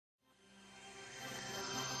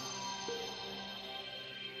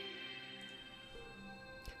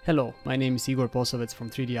Hello, my name is Igor Posovets from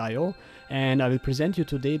 3D.io and I will present you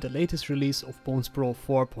today the latest release of BonesPro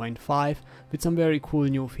 4.5 with some very cool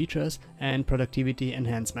new features and productivity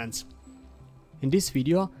enhancements. In this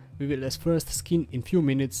video, we will as first skin in few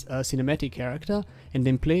minutes a cinematic character and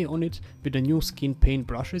then play on it with the new skin paint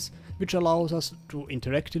brushes, which allows us to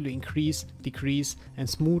interactively increase, decrease and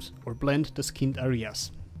smooth or blend the skinned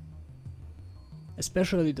areas.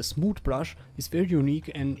 Especially the smooth brush is very unique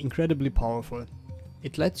and incredibly powerful.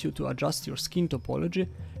 It lets you to adjust your skin topology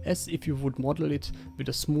as if you would model it with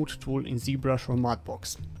a smooth tool in ZBrush or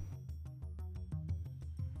Mudbox.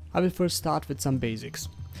 I will first start with some basics.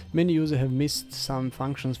 Many users have missed some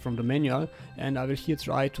functions from the manual and I will here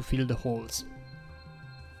try to fill the holes.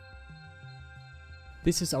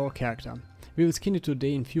 This is our character. We will skin it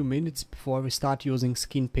today in few minutes before we start using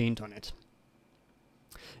skin paint on it.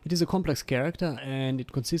 It is a complex character and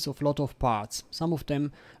it consists of a lot of parts. Some of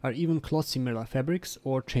them are even cloth similar fabrics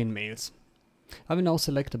or chainmails. I will now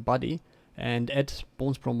select the body and add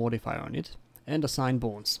BonesPro modifier on it and assign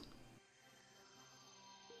bones.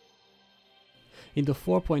 In the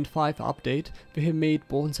 4.5 update we have made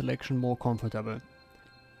bone selection more comfortable.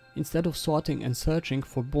 Instead of sorting and searching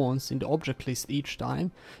for bones in the object list each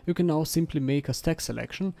time, you can now simply make a stack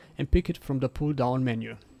selection and pick it from the pull down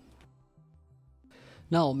menu.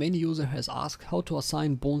 Now, many user has asked how to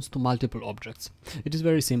assign bones to multiple objects. It is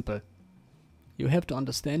very simple. You have to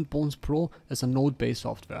understand BonesPro as a node-based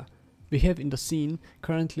software. We have in the scene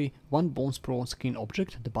currently one BonesPro skin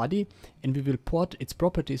object, the body, and we will port its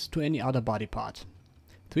properties to any other body part.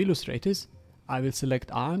 To illustrate this, I will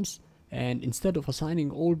select arms and instead of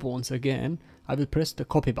assigning all bones again, I will press the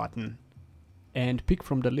copy button and pick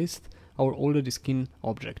from the list our already skinned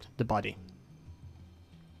object, the body.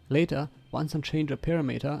 Later, once I change a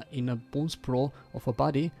parameter in a BonesPro of a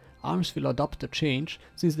body, arms will adopt the change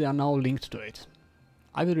since they are now linked to it.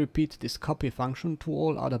 I will repeat this copy function to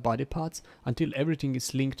all other body parts until everything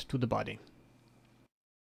is linked to the body.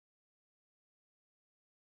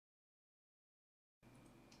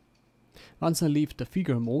 Once I leave the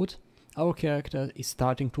figure mode, our character is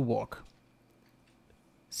starting to walk.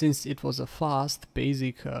 Since it was a fast,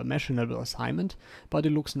 basic, meshable assignment, but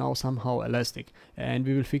it looks now somehow elastic and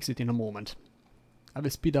we will fix it in a moment. I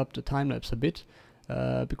will speed up the time-lapse a bit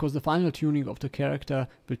because the final tuning of the character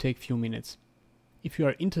will take few minutes. If you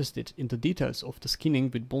are interested in the details of the skinning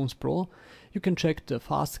with BonesPro, you can check the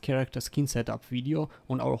fast character skin setup video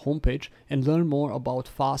on our homepage and learn more about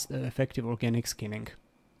fast and effective organic skinning.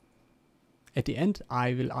 At the end,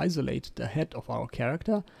 I will isolate the head of our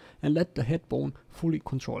character and let the head bone fully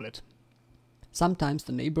control it. Sometimes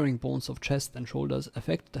the neighboring bones of chest and shoulders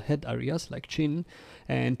affect the head areas like chin,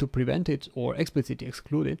 and to prevent it or explicitly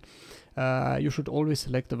exclude it, you should always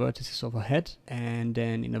select the vertices of a head and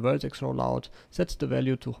then in a vertex rollout set the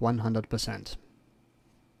value to 100%.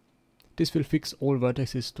 This will fix all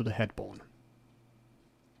vertices to the head bone.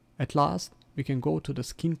 At last, we can go to the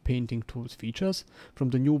skin painting tools features from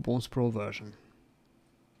the new BonesPro version.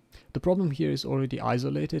 The problem here is already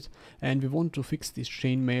isolated and we want to fix this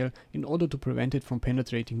chainmail in order to prevent it from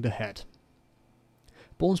penetrating the head.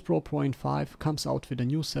 BonesPro 4.5 comes out with a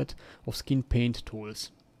new set of skin paint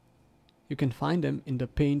tools. You can find them in the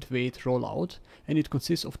paint weight rollout and it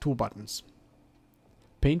consists of two buttons.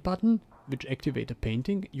 Paint button, which activates the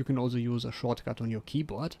painting, you can also use a shortcut on your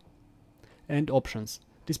keyboard, and options.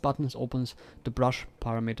 This button opens the brush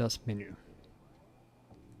parameters menu.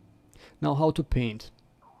 Now how to paint.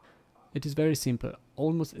 It is very simple,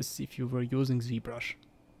 almost as if you were using ZBrush.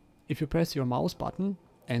 If you press your mouse button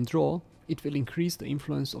and draw, it will increase the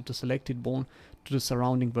influence of the selected bone to the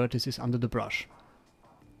surrounding vertices under the brush.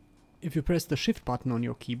 If you press the shift button on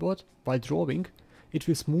your keyboard while drawing, it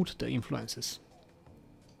will smooth the influences.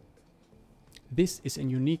 This is a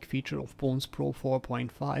unique feature of BonesPro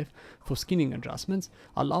 4.5 for skinning adjustments,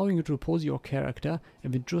 allowing you to pose your character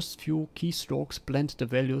and with just few keystrokes blend the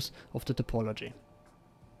values of the topology.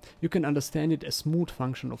 You can understand it as smooth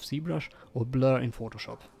function of ZBrush or blur in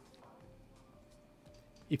Photoshop.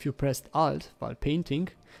 If you pressed Alt while painting,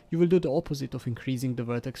 you will do the opposite of increasing the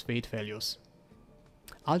vertex weight values.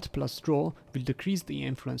 Alt plus Draw will decrease the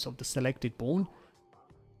influence of the selected bone.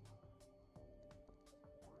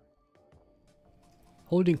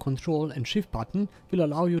 Holding Ctrl and Shift button will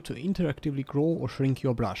allow you to interactively grow or shrink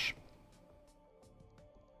your brush.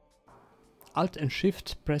 Alt and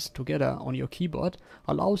Shift pressed together on your keyboard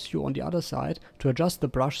allows you on the other side to adjust the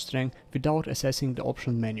brush strength without accessing the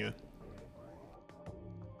option menu.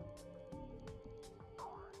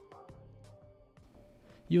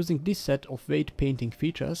 Using this set of weight painting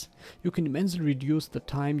features, you can immensely reduce the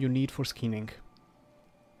time you need for skinning.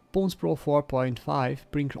 BonesPro 4.5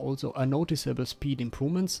 brings also a noticeable speed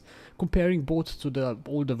improvements, comparing both to the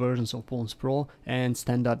older versions of BonesPro and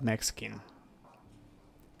standard Max Skin.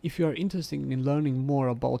 If you are interested in learning more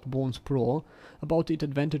about BonesPro, about its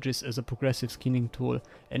advantages as a progressive skinning tool,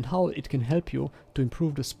 and how it can help you to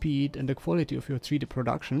improve the speed and the quality of your 3D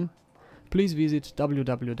production, please visit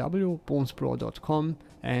www.bonespro.com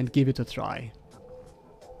and give it a try.